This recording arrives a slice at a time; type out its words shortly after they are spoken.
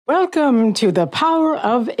Welcome to The Power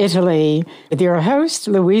of Italy with your host,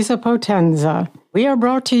 Luisa Potenza. We are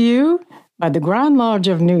brought to you by the Grand Lodge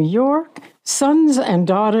of New York, Sons and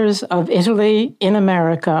Daughters of Italy in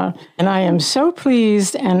America. And I am so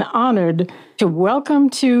pleased and honored to welcome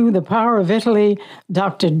to The Power of Italy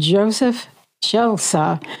Dr. Joseph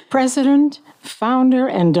Scelsa, President, Founder,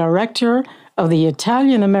 and Director of the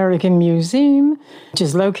Italian-American Museum, which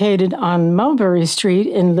is located on Mulberry Street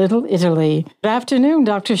in Little Italy. Good afternoon,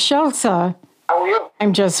 Dr. Scelsa. How are you?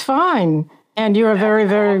 I'm just fine. And you're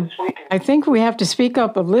very, I think we have to speak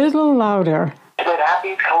up a little louder.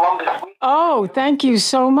 Happy Columbus Week. Oh, thank you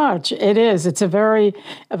so much. It is. It's a very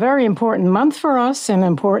important month for us, an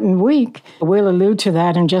important week. We'll allude to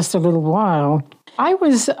that in just a little while. I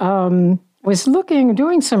was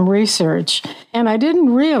doing some research, and I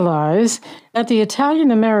didn't realize that the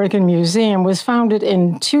Italian-American Museum was founded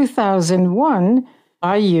in 2001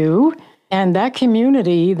 by you, and that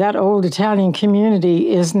community, that old Italian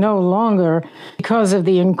community, is no longer because of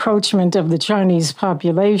the encroachment of the Chinese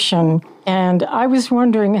population. And I was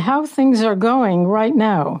wondering how things are going right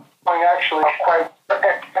now. Actually, quite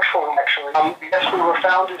excellent, actually. Yes, we were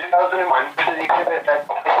founded in 2001 to the exhibit that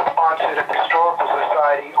sponsored a historical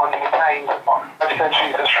society on the Italian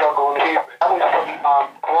centuries of struggle and achievement. That was from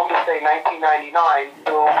Columbus Day 1999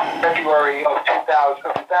 till February of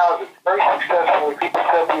 2000. Very successfully, people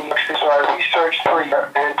said we so I researched for a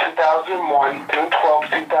year, and in 2001, June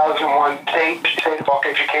 12, 2001, State Park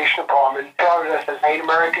Education Department started us as Native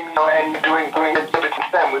American and doing exhibits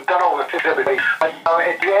since then. We've done over 50 exhibits. But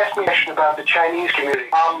if you ask me a question about the Chinese community,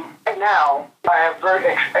 right now, I have very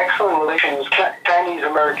excellent relations with Chinese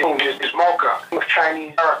American is Mocha with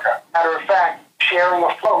Chinese America. Matter of fact, sharing a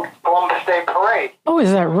float, Columbus Day Parade. Oh,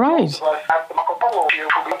 is that right? At the Marco here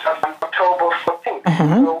on October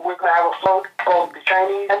 14th. So we're going to have a float, both the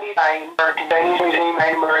Chinese and the American Chinese Museum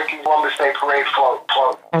and American Columbus Day Parade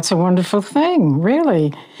float. That's a wonderful thing,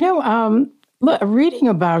 really. Reading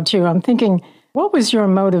about you, I'm thinking, what was your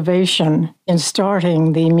motivation in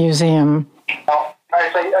starting the museum? Well,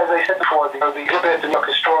 as I said before, the exhibit at the New York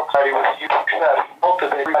Historical Society was a huge success.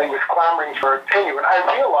 Ultimately, everybody was clamoring for it to continue. And I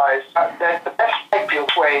realized that the best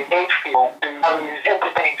way to engage people to have a museum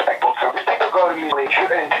entertain people. So people go to museums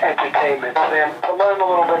and entertainment, and then to learn a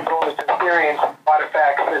little bit more, to experience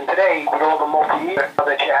artifacts. And today, with all the multimedia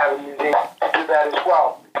that you have in museums, to do that as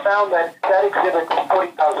well. I found that exhibit was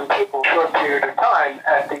 40,000 people in a short period of time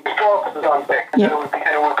at the historical society, and it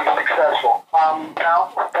would be successful. Now,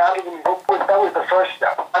 that was the first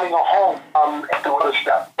step. Finding a home is the other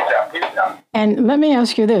step. And let me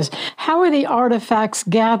ask you this. How are the artifacts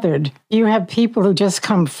gathered? Do you have people who just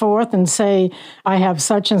come forth and say, I have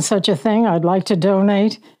such and such a thing, I'd like to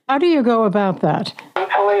donate? How do you go about that?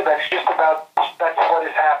 Truthfully, that's what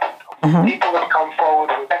has happened. People have come forward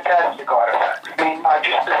with fantastic artifacts. I mean,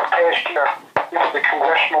 just this past year, this is the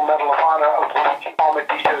Congressional Medal of Honor of Palma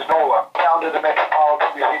di Cesnola, founded the Metropolitan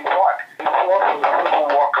Museum of Art. He was a Civil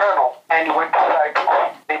War colonel, and he went to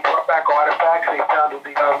Saigon. They brought back artifacts. They founded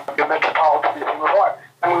the Metropolitan Museum of Art.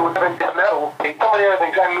 And we were given this medal. So many other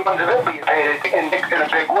things. I mean, we paid it in a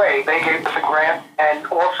big way. They gave us a grant, and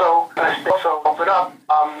also opened up.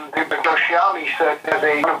 The Yoshiami said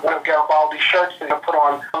there's one of Garibaldi's shirts that they put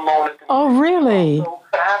on loan. Oh, really? So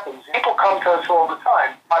what happens? People come to us all the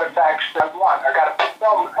time. Artifacts that I want. I got a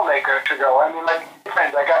filmmaker to go. I mean, like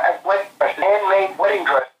friends. I got a wedding dress, handmade wedding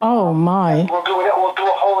dress. Oh my! We'll do a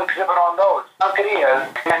whole exhibit on those. Alcadias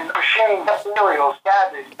and crocheting materials,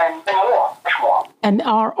 gathered, and more, much more. And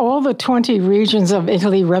are all the 20 regions of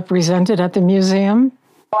Italy represented at the museum?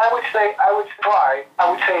 Well, I would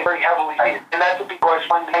say very heavily, and that's because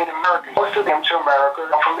when the Native Americans, most of them to America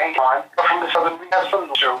are from Asia, are from the southern, we have some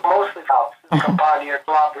too, mostly south, Campania,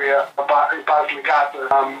 Calabria, Basilicata,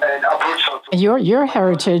 and Abruzzo. Your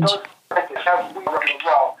heritage.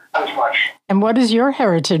 Well, as much. And what is your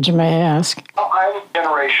heritage, may I ask? Well, I'm a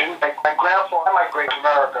generation. My grandfather migrated to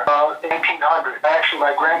America in 1800. Actually,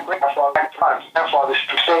 my grandfather grandfather's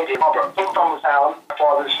from St. Albert. I'm from the town, my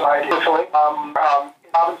father's side, Italy.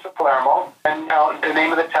 Province of Palermo, and the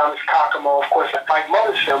name of the town is Cacamo. Of course, my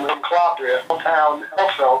mother's family in Calabria, a town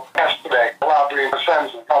also, yesterday, Calabria,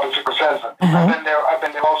 Cosenza, province of Cosenza. I've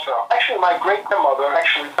been there also. Actually, my great-grandmother,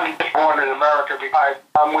 was born in America,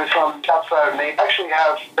 was from south side of Naples. Actually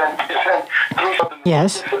have been three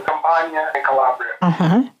southern Campania and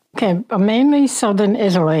Calabria. Okay, mainly southern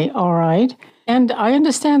Italy, all right. And I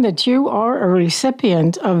understand that you are a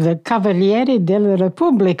recipient of the Cavaliere della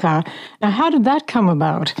Repubblica. Now, how did that come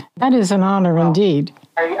about? That is an honor indeed.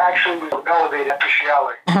 I actually was elevated at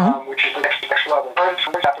Scelsa, which is the next level. First,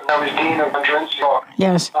 I was dean of Hundreds, New York.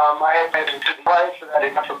 Yes. I had been to the prior to that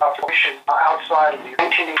enough about tuition outside of the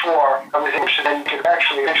 1984. I was interested in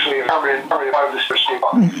actually a permanent part of the New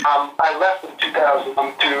York. I left in 2000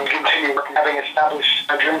 to continue working, having established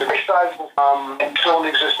a dream to be sizable and still in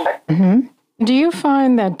existence. Do you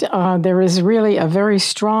find that there is really a very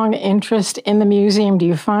strong interest in the museum? Do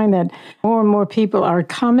you find that more and more people are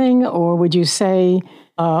coming, or would you say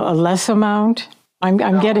a less amount? I'm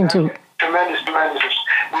getting to... Tremendous.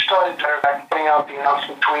 We started putting out the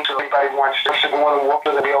announcement tweets so everybody wants to walk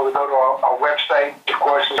to be able to go to our website, of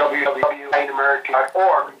course,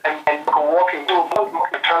 www.latinamerican.org, and go walking through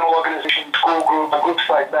maternal organizations, school groups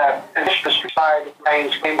like that, and it's just beside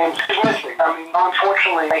Rain's games is missing. I mean,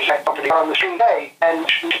 unfortunately, they had somebody on the street today, and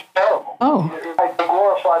it's terrible. Oh. I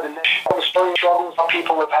glorify the nation, the story struggles some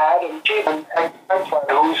people have had, and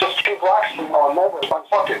who's just 2 blocks from nowhere,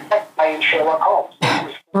 unfucking, in Sherlock Holmes.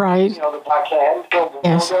 Right. The black hand killed them.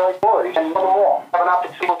 Yes. Their stories and more. Have an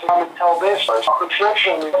opportunity to come and tell their stories.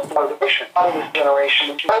 Unfortunately, the vision out of this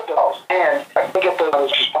generation is those. And I think if those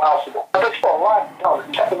is just possible. But there's still a lot.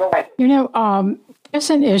 There's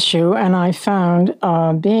an issue, and I found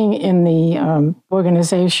being in the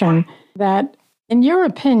organization that, in your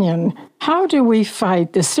opinion, how do we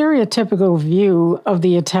fight the stereotypical view of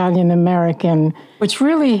the Italian American, which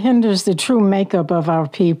really hinders the true makeup of our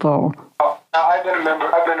people? Now, I'm a member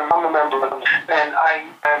of them, and I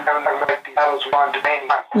remember the battles with Ron Devaney.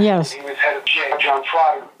 Yes. He was head of John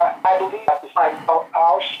Trotter. I believe that I tell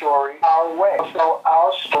our story our way. Tell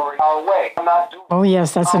our story our way. I'm not doing. Oh,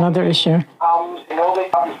 yes, that's another issue. I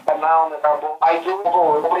do not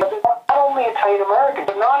only Italian American,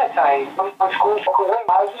 but non-Italian. I'm school for so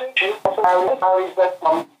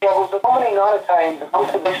many non-Italians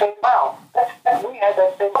they say, wow, we had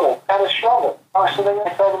that same kind of struggle. So then I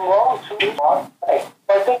tell them, well, hey,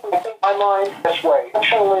 I think my mind this way.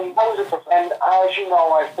 Actually, I was a professor, and as you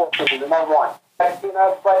know, I fought children, and I won. But you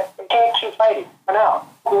can't keep fighting for now.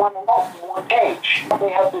 We want to know, we want to change. They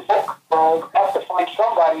have this world, have to find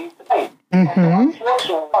somebody to make. And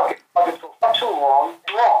unfortunately, for too long,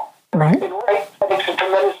 it's wrong. Right. That makes a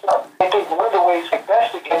tremendous stuff. I think one of the ways to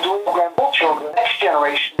investigate doing program for children, next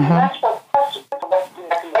generation, that's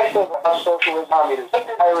socialism, communism,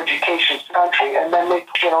 higher education in the country, and then make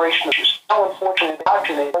generation issues. So unfortunately, the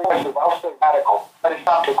indoctrinated, I'll say radical, but it's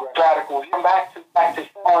not too radical. Come back to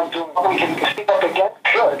doing what we can speak up against.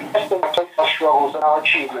 Should place our struggles and our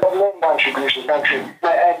achievements, many contributions to the country,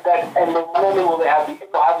 and not only will they have the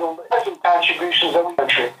present contributions of the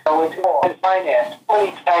country, so it's finance. Many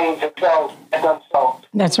Italians themselves have done so.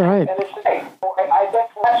 That's right. And it's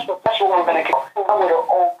that's what we're going to get. I'm going to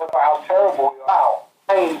open how terrible you are.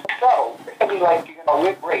 So it could be like,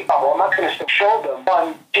 we're great. I'm not going to show them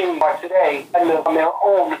one team like today and their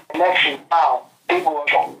own connection now. People are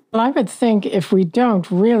going. Well, I would think if we don't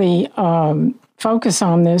really focus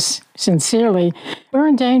on this sincerely, we're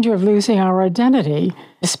in danger of losing our identity,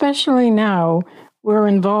 especially now we're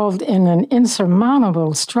involved in an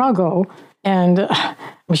insurmountable struggle. And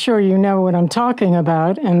I'm sure you know what I'm talking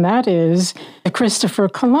about, and that is the Christopher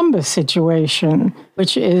Columbus situation,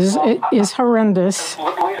 which is horrendous. We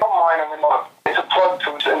don't mind. It's a plug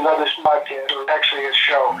to another podcast, or actually a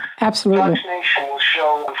show. Absolutely. Fox Nation will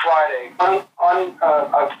show on Friday on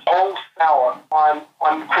a whole hour on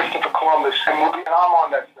Christopher Columbus, and I'm on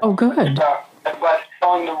that. Oh, good. But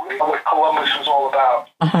telling the real what Columbus was all about.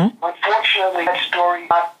 Unfortunately, that story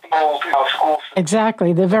not told in our schools.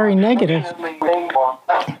 Exactly, they're very negative.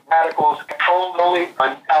 Radicals controlled only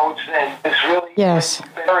on how it's in. It's really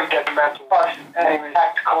very detrimental. Us and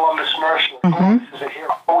attacked Columbus mercilessly. Columbus is a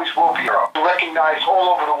hero, always will be a hero. Recognized all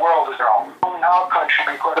over the world as a hero. In our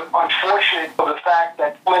country, because unfortunate of the fact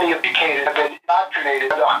that many educated have been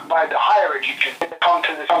indoctrinated by the higher education to come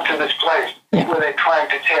to this place where they're trying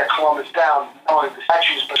to tear Columbus down, knowing the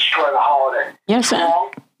statues destroy the holiday. Yes,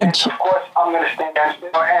 wrong. And of course, I'm going to stand against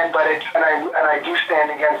it, and I do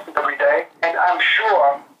stand against it every day. And I'm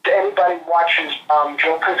sure that anybody watches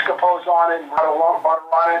Joe Piscopo's on it, and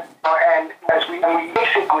on it, and as we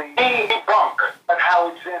basically debunk of how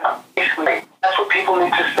it's in them. Basically, that's what people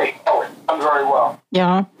need to see. Oh, it's done very well.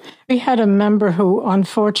 Yeah, we had a member who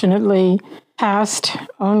unfortunately passed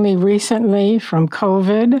only recently from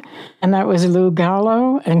COVID, and that was Lou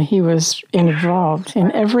Gallo, and he was involved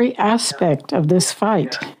in every aspect of this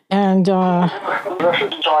fight. And strong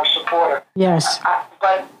supporter. Yes.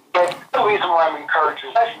 But the reason why I'm encouraged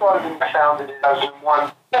is I started and founded in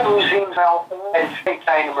 2001. The museums now in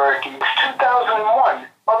Italian American. It's 2001.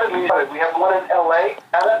 Other museums. We have one in LA, we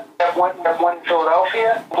have We have one in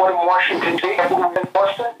Philadelphia, one in Washington, D.C., one in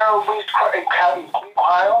Boston, in County,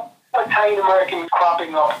 Ohio. Italian American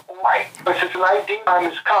cropping up. Why? Because it's an idea time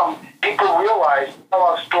has come. People realize we tell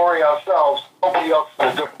our story ourselves. Nobody else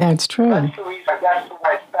will do it. That's true. That's the reason. That's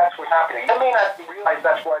what's happening. They may not realize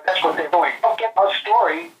that's what they're doing. Don't get our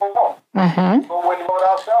story. We won't. But we know it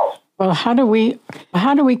ourselves. Well, how do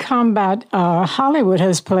we combat? Hollywood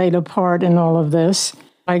has played a part in all of this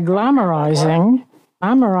by glamorizing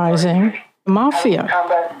the mafia.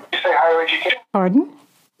 Combat. You say higher education. Pardon?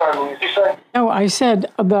 You say? No, I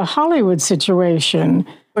said the Hollywood situation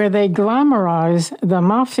where they glamorize the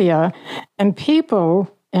mafia and people,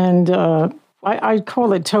 and I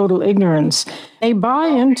call it total ignorance. They buy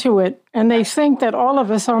into it and they think that all of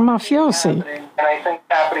us are mafiosi. And I think it's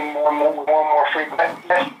happening more and more frequently.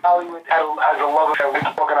 Yes, Hollywood has a love affair with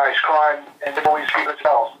organized crime and they always keep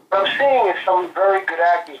themselves. What I'm seeing is some very good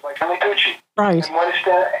actors like Gucci. Right.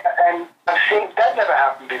 And I'm seeing that never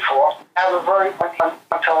happened before. Have a very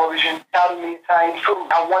on television, out in the Italian food,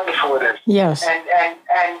 how wonderful it is. Yes.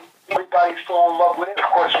 And everybody fall in love with it. Of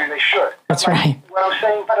course, they should. That's right. What I'm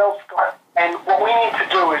saying, what else? And what we need to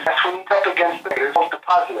do is, that's when we up against the negative, the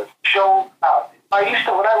positive. Show out. I used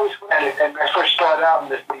to, when I was and I first started out in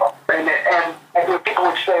this thing, and people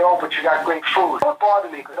would say, "Oh, but you got great food." It would bother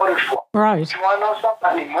me because what it's for. Right. You want to know something?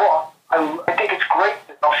 Not anymore. I think it's great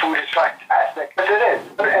that our food is fantastic, because it is,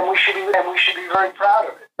 and we should be very proud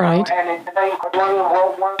of it. Right. And one of the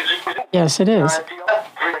world ones is yes, it is.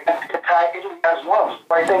 Italy has one.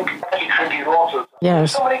 I think that contribute also.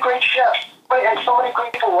 Yes. So many great chefs. And so many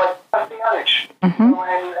great people like Bastianich and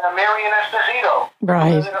Marian Esposito.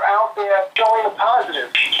 Right. That are out there showing the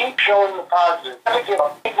positive. Keep showing the positive.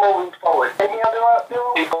 Keep moving forward. And there are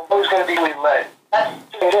people who's going to be led. That's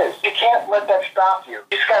what it is. You can't let that stop you.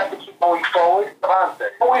 You just have to keep going forward. Avanti.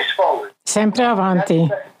 Always forward. Sempre avanti.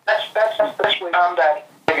 That's the best way to combat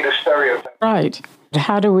negative stereotypes. Right.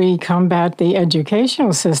 How do we combat the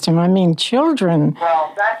educational system? I mean, children.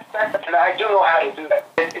 Well, and I do know how to do that.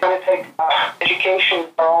 It's going to take education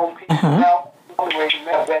for our own people now.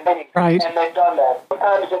 Right. And they've done that.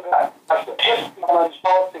 Sometimes they've got just on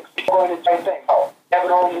politics, going to say things. Have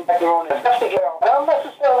their own investigate. I don't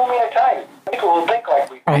necessarily mean Italian. People who think like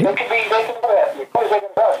we. Right. They can do that. Because they can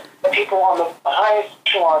do it. The people on the highest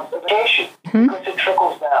echelons of education, because it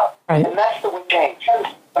trickles down. Right. And that's the way change.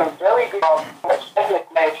 A very good job,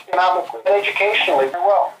 technically, economically, and educationally, very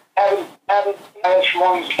well. Having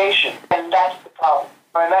strong education, and that's the problem.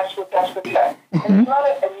 And that's the key. And it's not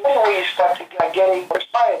and then where you start to getting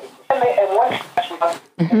excited. And once that's done,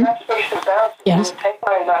 and that's based on balance. Yes. It's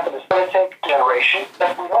going to take a generation.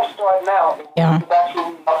 If we don't start now, that's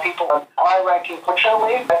when people on high-ranking,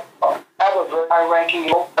 fortunately, have a very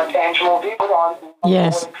high-ranking tangible people on.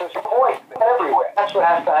 Yes. Everywhere. That's what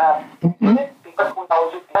has to happen. Because when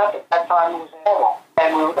it happened, that time it was normal.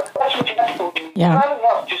 And that's what you have to do. Yeah. It's not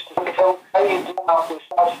enough just to tell how you do about this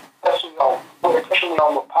stuff, especially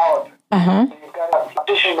on the politics. You've got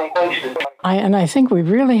to decision-make places. I think we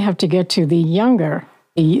really have to get to the younger,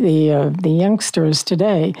 the youngsters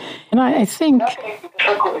today. And I think...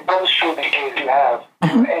 Nothing goes through the kids you have.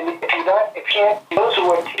 And if you can't, those are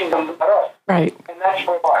what teach them about us. Right. And that's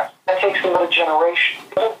where it was. That takes another generation.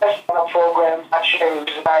 That's on a program, not sharing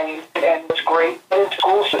and it's great. But it's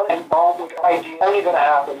school and all with ideas. Only going to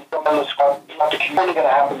happen. It's only going to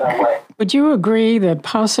happen that way. Would you agree that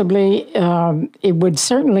possibly it would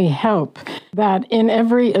certainly help that in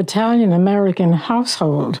every Italian-American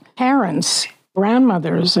household, parents,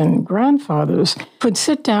 grandmothers, and grandfathers could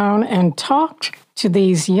sit down and talk to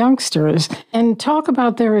these youngsters and talk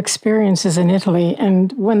about their experiences in Italy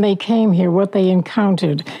and when they came here, what they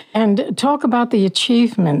encountered, and talk about the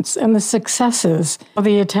achievements and the successes of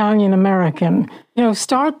the Italian-American?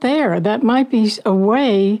 Start there. That might be a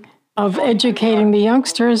way of educating the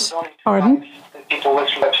youngsters. Pardon? People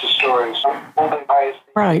listen to stories.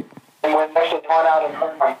 Right. And when there's a run out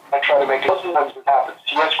of I try to make it. Sometimes it happens.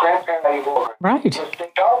 U.S. grandparents are able to. Right. Because they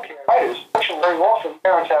child care writers. Very often,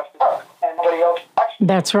 parents have to work, and nobody else watches.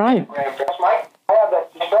 That's right. Grandparents might have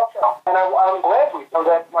that stuff now. And I'm glad we know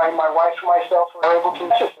that my wife and myself are able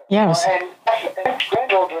to assist them. Yes. And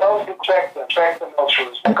grandchildren always expect them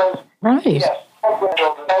cultures. Because, right. Yes,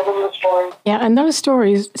 grandchildren tell them the story. Yeah, and those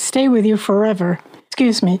stories stay with you forever.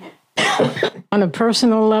 Excuse me. On a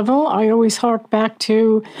personal level, I always hark back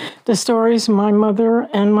to the stories my mother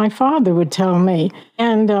and my father would tell me.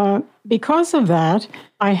 And because of that,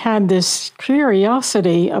 I had this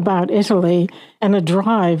curiosity about Italy and a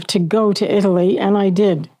drive to go to Italy, and I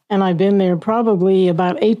did. And I've been there probably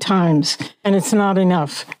about 8 times, and it's not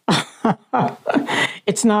enough.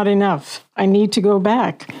 It's not enough. I need to go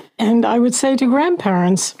back. And I would say to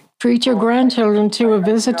grandparents, treat your grandchildren to a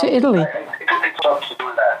visit to Italy. It's up to do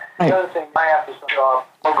that. Right. The other thing, I have this job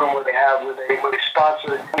program where they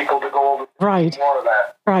sponsor people to go over Right. more of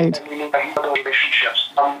that. Right. And we need to build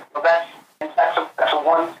relationships. So that's a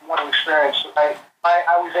one experience.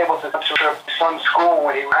 I was able to trip son's school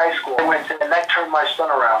when he was in high school. And that turned my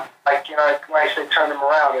son around. Like, when I say turn him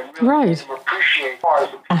around, and really made him appreciate cars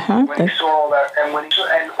when he saw all that. And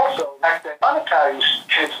also, back then, non-Italian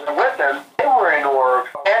kids that were with him, they were in awe of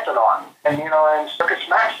Pantheon and Circus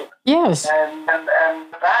Maximus. Yes. And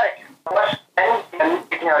the Vatican. And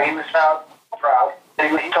he was proud.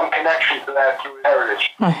 And he had some connection to that through his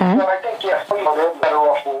heritage. So I think, yes, they're better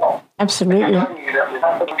off the world. Absolutely.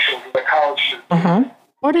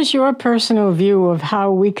 What is your personal view of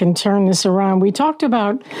how we can turn this around? We talked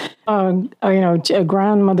about,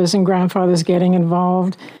 grandmothers and grandfathers getting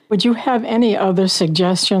involved. Would you have any other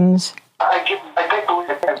suggestions? I think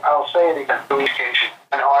I'll say it again, education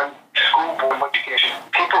and on school board education.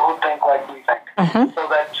 People who think like we think, so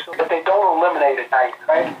that they don't eliminate it,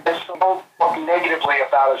 right? There's no talking negatively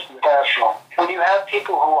about us in the classroom. When you have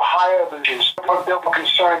people who hire the Jews, they're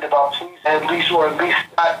concerned about please, at least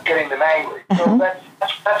not getting them angry. So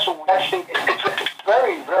it's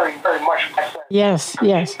very, very, very much my sense. Yes.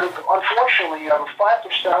 Unfortunately, you have a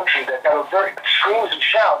 5% country that have a very screams and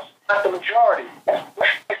shouts. Not the majority.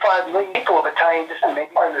 5 million people of Italian descent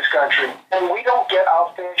in this country, and we don't get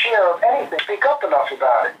our fair share of anything. Speak up enough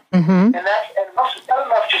about it, and not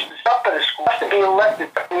enough just to stop at a school. You have to be elected.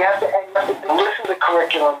 You have to listen to the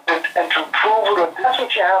curriculum and to improve it. That's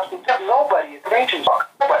what you have to do. Nobody at the regions,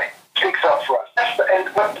 nobody speaks up for us. And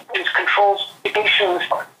what controls education,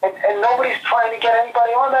 and nobody's trying to get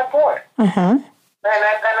anybody on that board. And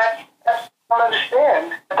that's I don't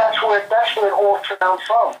understand. That's where it all comes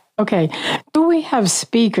from. Okay. Do we have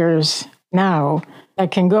speakers now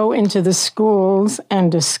that can go into the schools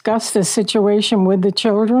and discuss the situation with the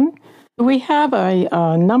children? Do we have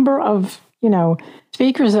a number of,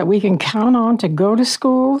 speakers that we can count on to go to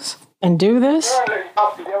schools and do this?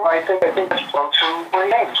 I think it's from 2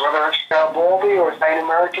 things, whether it's Baldy or St.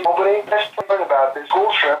 American. Nobody has learned about this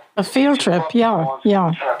school trip. A field trip, yeah. It's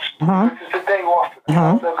a day off.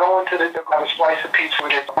 They're going to they'll have a slice of pizza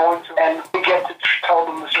with it, and we get to tell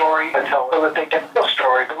them the story so that they get the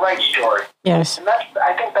story, the right story. Yes. And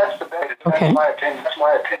I think that's the best. Okay. That's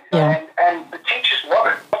my opinion. Yeah. And the teachers love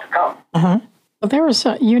it. Love to come. Well, there was,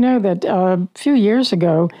 that a few years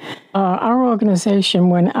ago, our organization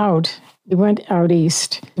went out. We went out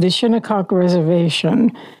east, the Shinnecock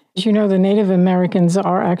Reservation. As you know, the Native Americans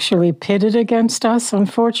are actually pitted against us,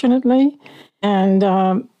 unfortunately. And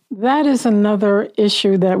that is another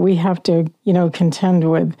issue that we have to, contend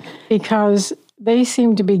with, because they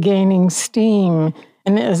seem to be gaining steam.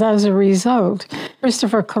 And as a result,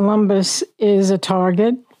 Christopher Columbus is a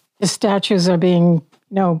target. His statues are being,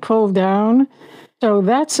 pulled down. So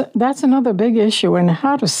that's another big issue. And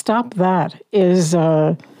how to stop that is...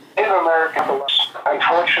 Native Americans,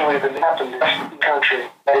 unfortunately, the Native country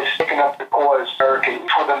that is taking up the cause for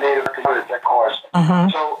the Native Americans, that cause.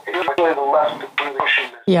 So it's really the left that really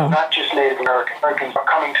pushing this. Yeah. Not just Native Americans. Americans are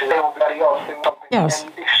coming to everybody else doing something. Yes.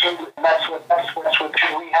 And that's what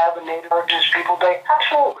should we have a Native Americans People Day?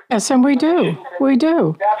 Absolutely. Yes, and we do. We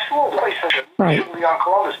do. Absolutely. Right. It should be on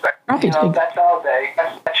Columbus Day. Right. That's our day.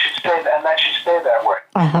 That should stay that way.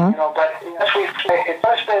 But it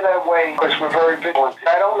does stay that way because we're very vigilant.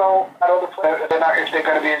 I don't know if they're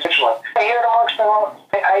going to be as vigilant. I hear it amongst their own.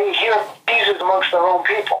 I hear teasers amongst their own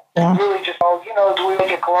people. Yeah. Really just, do we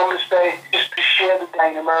make it Columbus Day just to share the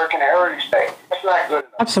day, American Heritage Day? That's not good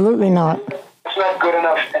enough. Absolutely not. It's not good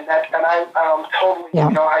enough, and I'm totally,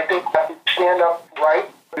 I think that we stand up right,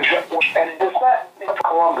 and it's not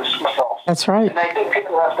Columbus myself. That's right. And I think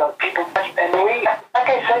people have to, and we, like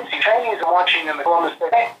I said, the Chinese are watching in the Columbus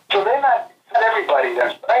Day, so they're not everybody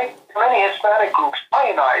does, right? Many Hispanic groups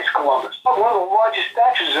lionize Columbus. One of the largest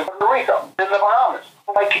statues in Puerto Rico, in the Bahamas.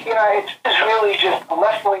 It's really just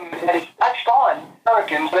left-wing, and it's touched on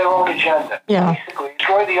Americans, their own agenda. Yeah. Basically,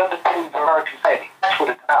 destroy the underpinnings of American society. That's what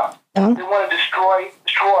it's about. Yeah. They want to destroy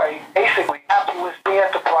basically capitalist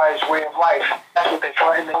enterprise way of life. That's what they're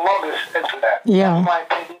trying to Columbus into that. Yeah. That's my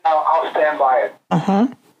opinion. I'll stand by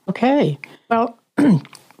it. Okay. Well,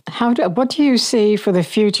 what do you see for the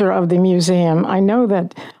future of the museum? I know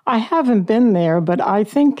that I haven't been there, but I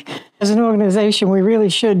think as an organization, we really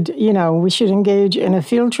should, we should engage in a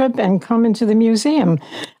field trip and come into the museum.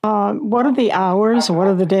 What are the hours? What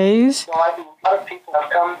are the days? Well, I think a lot of people have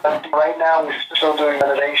come. Right now, we're still doing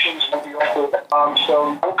renovations.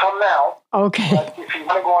 So don't come now. Okay. But if you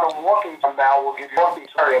want to go on a walking from now, we'll give you a walking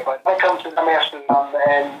area. But when it comes to the master,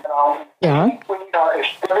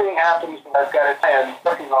 if everything happens, I've got it planned,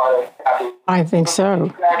 working on it. I think so.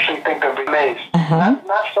 You actually think they'll be amazed.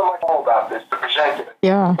 Not so much all about this, but presented it.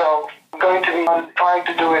 Yeah. So I'm going to be trying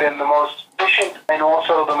to do it in the most efficient and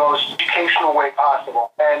also the most educational way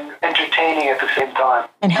possible, and entertaining at the same time.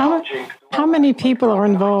 And how many people are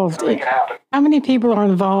involved? How many people are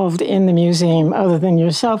involved in the museum other than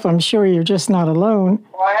yourself? I'm sure you're just not alone.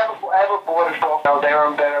 Well, I have a board of folks. They're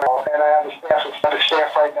and I have a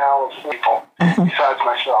staff right now of people besides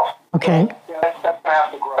myself. Okay. That's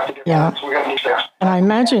half the growth to get Yeah. So we're going to need staff. And I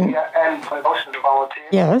imagine. And most of the volunteers.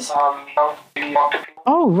 Yes. We talk to people.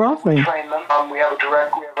 Oh, lovely. Train them. We have a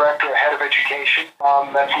director, a head of education.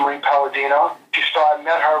 That's Marie Palladino. I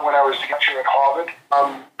met her when I was a teacher at Harvard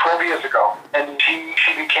 12 years ago, and she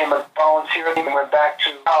became a volunteer and went back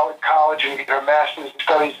to college and did her master's in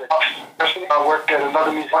studies at Tufts University. I worked at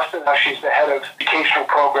another museum. Now she's the head of educational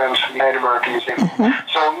programs for the United American Museum.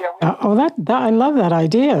 So yeah. I love that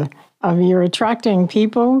idea. You're attracting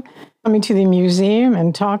people coming to the museum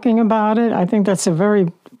and talking about it. I think that's a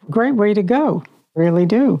very great way to go. Really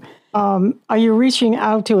do. Are you reaching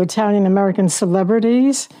out to Italian American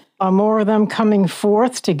celebrities? Are more of them coming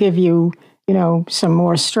forth to give you, some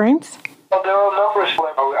more strength? Well, there are a number of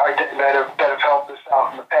celebrities that have helped us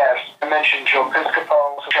out in the past. I mentioned Joe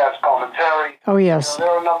Piscopo, Chaz Palminteri. Oh, yes. There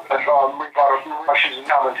are a number of she's a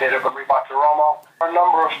commentator, but Ribotta Romo. There are a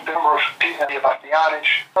number of people,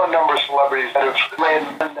 Bastianich. There are a number of celebrities that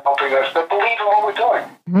have been helping us that believe in what we're doing.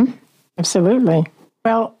 Mm-hmm. Absolutely.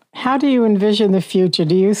 Well, how do you envision the future?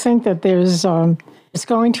 Do you think that it's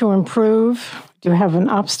going to improve? Do you have an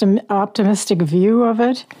optimistic view of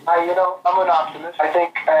it? I'm an optimist. I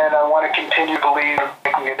think, and I want to continue to believe in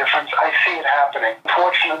making a difference. I see it happening.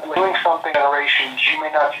 Unfortunately, doing something generations, you may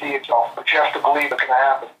not see it yourself, but you have to believe it's going to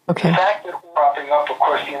happen. Okay. The fact that we're propping up, of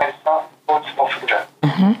course, the United States bodes well for the future.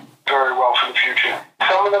 Very well for the future.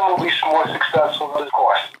 Some of them will be more successful than others, of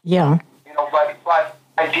course. Yeah. But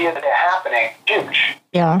the idea that they're happening, huge.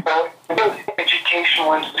 Yeah. So,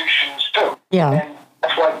 educational institutions too. Yeah. And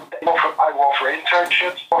that's why I offer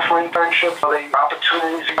internships. So they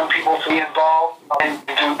opportunities for young people to be involved. And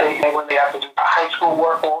when they have to do high school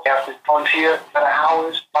work, they have to volunteer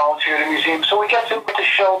hours, volunteer at the museum. So we get to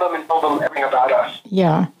show them and tell them everything about us.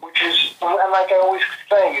 Yeah. Which is, and like I always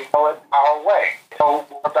say, our way.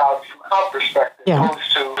 About from our perspective,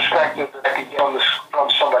 opposed to perspective that I can get from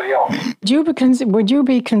somebody else. Would you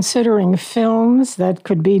be considering films that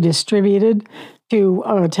could be distributed to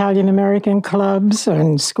Italian American clubs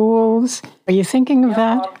and schools? Are you thinking of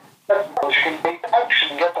that? You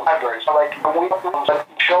can get the libraries. Like we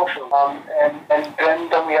show film, and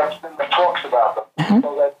then we have talks about them,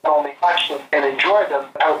 so that not only watch them and enjoy them,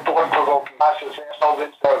 but have a thought-provoking process and solve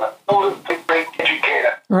it further. So it's a great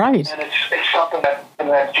educator, right? And it's something that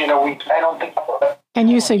I don't think about it. Can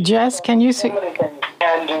you suggest? Can do, should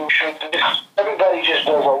do. Everybody just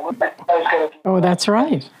does a little bit. Oh, that's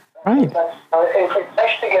right. Right. It's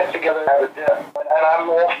nice to get together and have a dinner, and I'm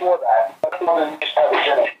all for that. But more than just have a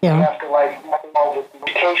dinner. Yeah. We have to involve with the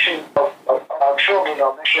education of our children,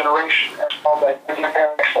 of this generation, and all that.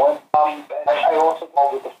 Excellent. I also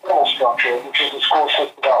involved with the formal structure, which is the school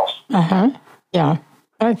system else. Yeah.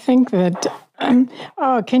 I think that.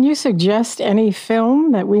 Can you suggest any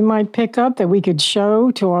film that we might pick up that we could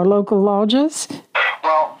show to our local lodges?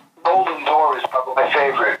 Well, Golden Door is probably my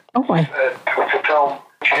favorite. Oh, it's a film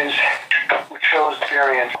which shows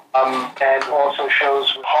experience and also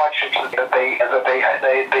shows hardships that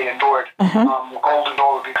they endured. Golden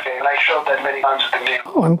Door would be favorite. And I showed that many times at the museum.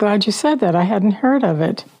 Oh, I'm glad you said that. I hadn't heard of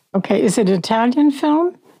it. Okay, is it an Italian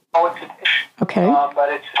film? Oh, it's a dish. Okay.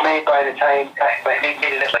 But it's made by an Italian guy, made in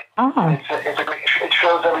Italy. It's a great. It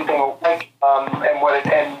shows everything like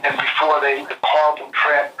and before the horrible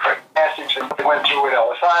passage that they went through at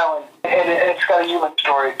Ellis Island, and it's got a human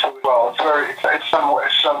story too as well. It's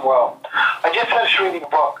done well. I just finished reading a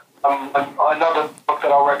book, another book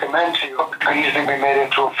that I'll recommend to you. It could easily be made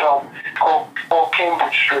into a film called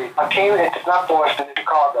Cambridge Street. It's not Boston, it's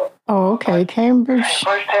Chicago. Oh, okay, Cambridge. The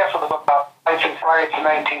first half of the book, I'd instance, prior to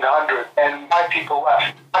 1900, and why people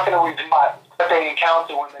left. Not going to reveal what they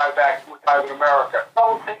encounter when they go back to America.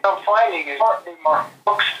 Some thing I'm finding is there are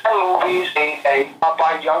books and movies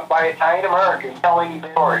by Italian Americans telling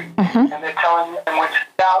the story, and they're telling them what's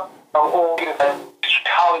out. All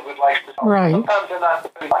Hollywood likes to tell. Right. Sometimes they're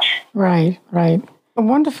not very much. Right, right.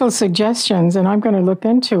 Wonderful suggestions, and I'm going to look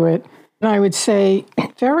into it. And I would say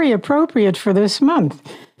very appropriate for this month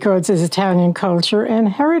because it's Italian Culture and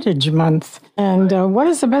Heritage Month. And what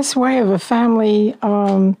is the best way of a family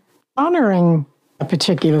honoring a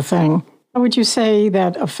particular thing? How would you say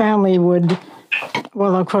that a family would?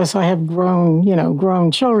 Well, of course, I have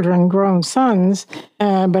grown children, grown sons,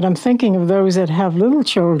 but I'm thinking of those that have little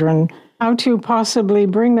children, how to possibly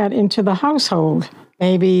bring that into the household.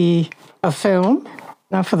 Maybe a film,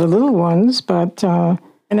 not for the little ones, but I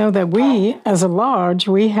know that we, as a lodge,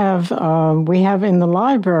 we have in the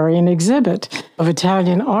library an exhibit of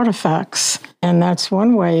Italian artifacts, and that's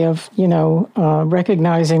one way of,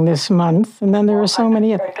 recognizing this month. And then there are so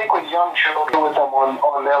many. I think with young children, with them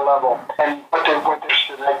on their level, and what they're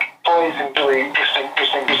like, plays really interesting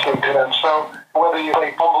to them. So whether you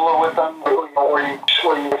play Bungalow with them, or you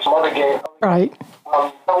some other game, right?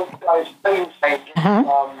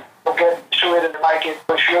 They'll get to it and like it,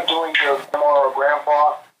 but you're doing your grandma or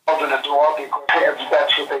grandpa holding a door because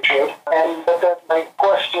that's what they should. And that, of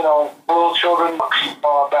course, little children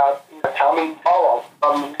about Tommy Paulo.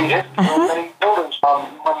 Many children,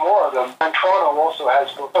 more of them. And Toronto also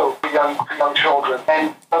has for young children.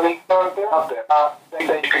 And they're out there.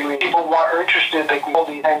 They can read. People who are interested, they can go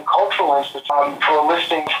to the Cultural Institute for a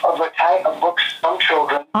listing of books young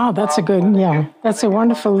children. Oh, that's that's a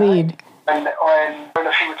wonderful lead. And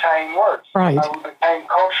a few Italian words. Right. Italian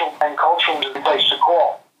cultural is the place to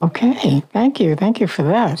call. Okay, thank you for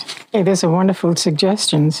that. Hey, those are wonderful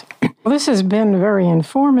suggestions. Well, this has been very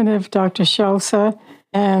informative, Dr. Scelsa,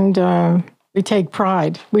 and we take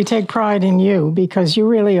pride. We take pride in you because you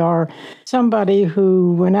really are somebody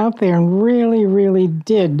who went out there and really, really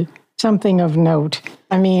did something of note.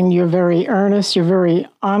 I mean, you're very earnest, you're very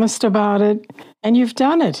honest about it, and you've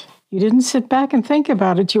done it. You didn't sit back and think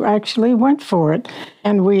about it. You actually went for it.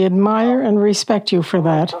 And we admire and respect you for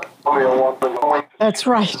that. That's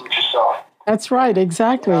right. That's right,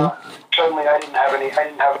 exactly. Certainly, I had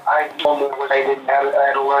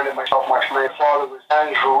to learn it myself. My father was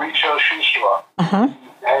manager of a retail shoe store.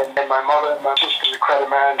 And my mother and my sister's a credit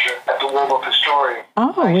manager at the Waldorf Astoria.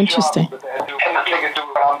 Oh, interesting. But they had to do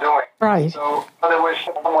what I'm doing. Right. So there was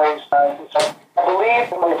some ways I believe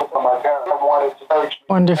from my parents. I wanted to encourage me.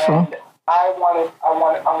 Wonderful. And I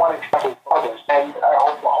wanted to help others, and I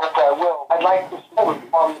hope I will. I'd like to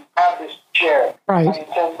have this chair. Right.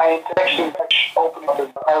 My intention open up.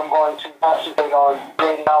 I'm going to concentrate on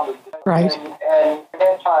creating albums. Right. And at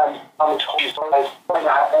that time, I'm told you stories, and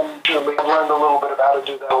I've learned a little bit of how to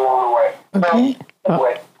do that along the way. Okay. So,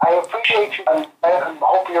 anyway, I appreciate you, and I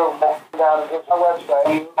hope you're down at our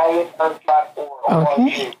website, IAF.org.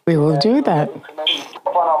 Okay, we will do that.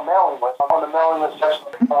 On our mailing list, I'm on the mailing list,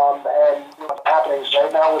 and what's happening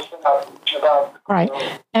right now is about. Right,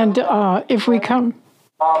 and if we come,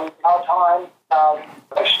 our time,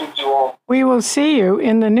 I speak to you all. We will see you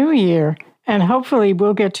in the new year, and hopefully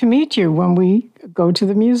we'll get to meet you when we go to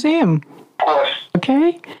the museum. Yes.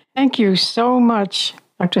 Okay, thank you so much,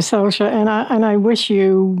 Dr. Scelsa, and I wish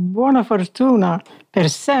you buona fortuna per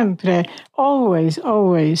sempre, always,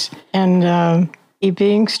 and keep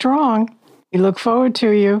being strong. We look forward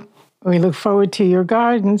to you. We look forward to your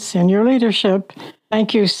guidance and your leadership.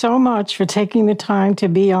 Thank you so much for taking the time to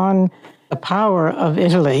be on The Power of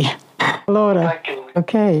Italy. Allora, thank you.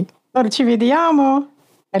 ok. Allora ci vediamo.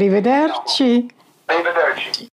 Arrivederci. Arrivederci.